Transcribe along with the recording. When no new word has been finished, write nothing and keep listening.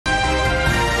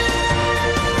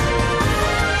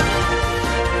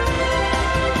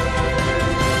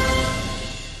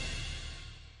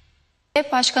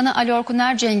Başkanı Ali Orkun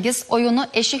Ercengiz, oyunu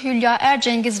eşi Hülya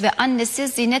Ercengiz ve annesi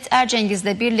Zinet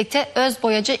Ercengiz'le birlikte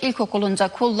Özboyacı İlkokulu'nda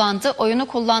kullandı. Oyunu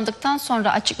kullandıktan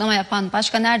sonra açıklama yapan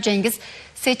Başkan Ercengiz,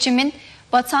 seçimin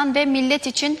vatan ve millet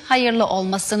için hayırlı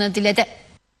olmasını diledi.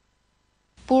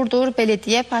 Burdur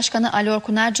Belediye Başkanı Ali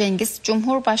Orkun Ercengiz,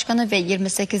 Cumhurbaşkanı ve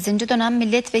 28. dönem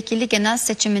milletvekili genel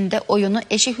seçiminde oyunu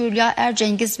eşi Hülya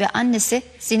Ercengiz ve annesi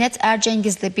Zinet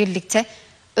Ercengiz'le birlikte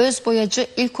Özboyacı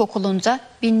İlkokulu'nda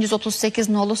 1138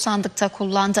 nolu sandıkta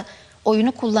kullandı.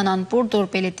 Oyunu kullanan Burdur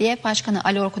Belediye Başkanı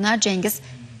Ali Orkun Ercengiz,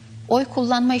 oy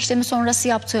kullanma işlemi sonrası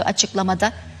yaptığı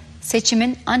açıklamada,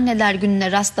 seçimin Anneler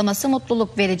Günü'ne rastlaması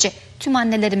mutluluk verici. Tüm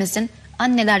annelerimizin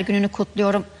Anneler Günü'nü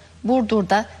kutluyorum.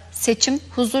 Burdur'da seçim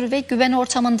huzur ve güven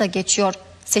ortamında geçiyor.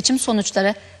 Seçim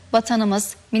sonuçları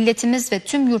vatanımız, milletimiz ve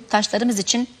tüm yurttaşlarımız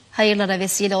için hayırlara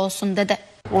vesile olsun dedi.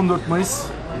 14 Mayıs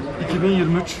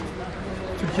 2023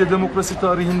 Türkiye demokrasi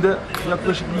tarihinde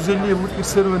yaklaşık 150 yıllık bir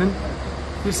serüvenin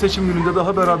bir seçim gününde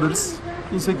daha beraberiz.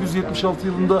 1876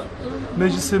 yılında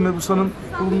Meclis-i Mebusan'ın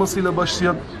kurulmasıyla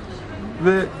başlayan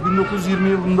ve 1920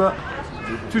 yılında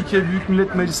Türkiye Büyük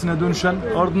Millet Meclisi'ne dönüşen,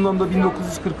 ardından da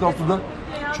 1946'da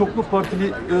çoklu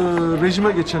partili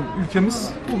rejime geçen ülkemiz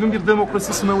bugün bir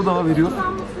demokrasi sınavı daha veriyor.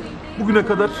 Bugüne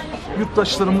kadar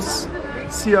yurttaşlarımız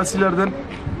siyasilerden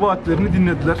vaatlerini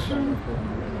dinlediler.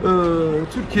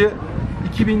 Türkiye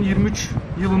 2023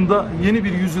 yılında yeni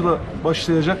bir yüzyıla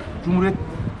başlayacak.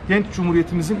 Genç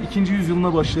Cumhuriyetimizin ikinci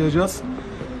yüzyılına başlayacağız.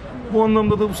 Bu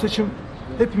anlamda da bu seçim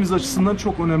hepimiz açısından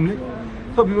çok önemli.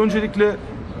 Tabii öncelikle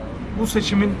bu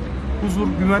seçimin huzur,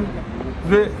 güven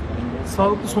ve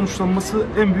sağlıklı sonuçlanması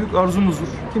en büyük arzumuzdur.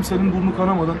 Kimsenin burnu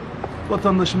kanamadan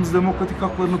vatandaşımız demokratik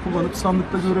haklarını kullanıp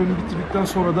sandıkta görevini bitirdikten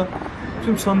sonra da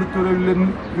tüm sandık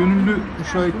görevlilerinin, gönüllü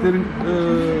müşahitlerin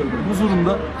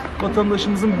huzurunda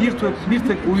vatandaşımızın bir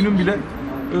tek oyunun bile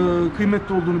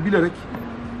kıymetli olduğunu bilerek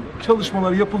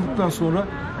çalışmalar yapıldıktan sonra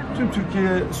tüm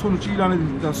Türkiye'ye sonuç ilan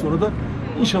edildikten sonra da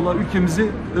inşallah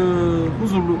ülkemizi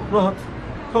huzurlu, rahat,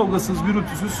 kavgasız,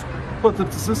 gürültüsüz,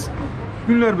 patırtısız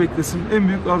günler beklesin. En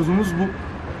büyük arzumuz bu.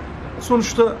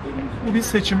 Sonuçta bu bir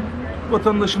seçim.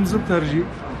 Vatandaşımızın tercihi.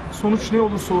 Sonuç ne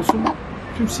olursa olsun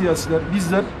tüm siyasiler,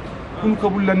 bizler bunu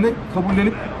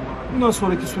kabullenip bundan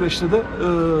sonraki süreçte de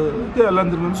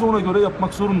değerlendirmemizi ona göre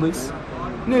yapmak zorundayız.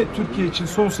 Ne Türkiye için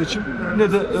son seçim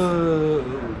ne de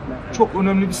çok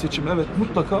önemli bir seçim. Evet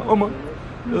mutlaka ama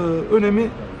önemi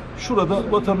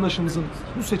şurada vatandaşımızın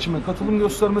bu seçime katılım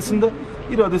göstermesinde,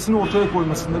 iradesini ortaya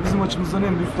koymasında. Bizim açımızdan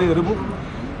en büyük değeri bu.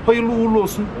 Hayırlı uğurlu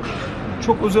olsun.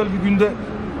 Çok özel bir günde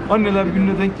Anneler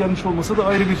Günü'ne denk gelmiş olmasa da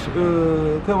ayrı bir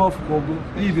tevafuk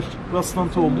oldu. İyi bir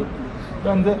rastlantı oldu.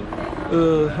 Ben de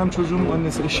hem çocuğumun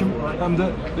annesi, eşim hem de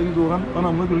beni doğuran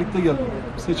anamla birlikte geldim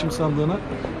seçim sandığına.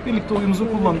 Birlikte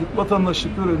oyumuzu kullandık.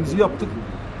 Vatandaşlık görevimizi yaptık.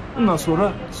 Bundan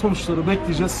sonra sonuçları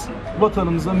bekleyeceğiz.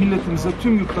 Vatanımıza, milletimize,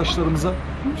 tüm yurttaşlarımıza,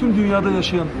 tüm dünyada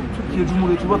yaşayan Türkiye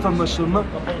Cumhuriyeti vatandaşlarına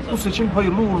bu seçim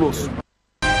hayırlı uğurlu olsun.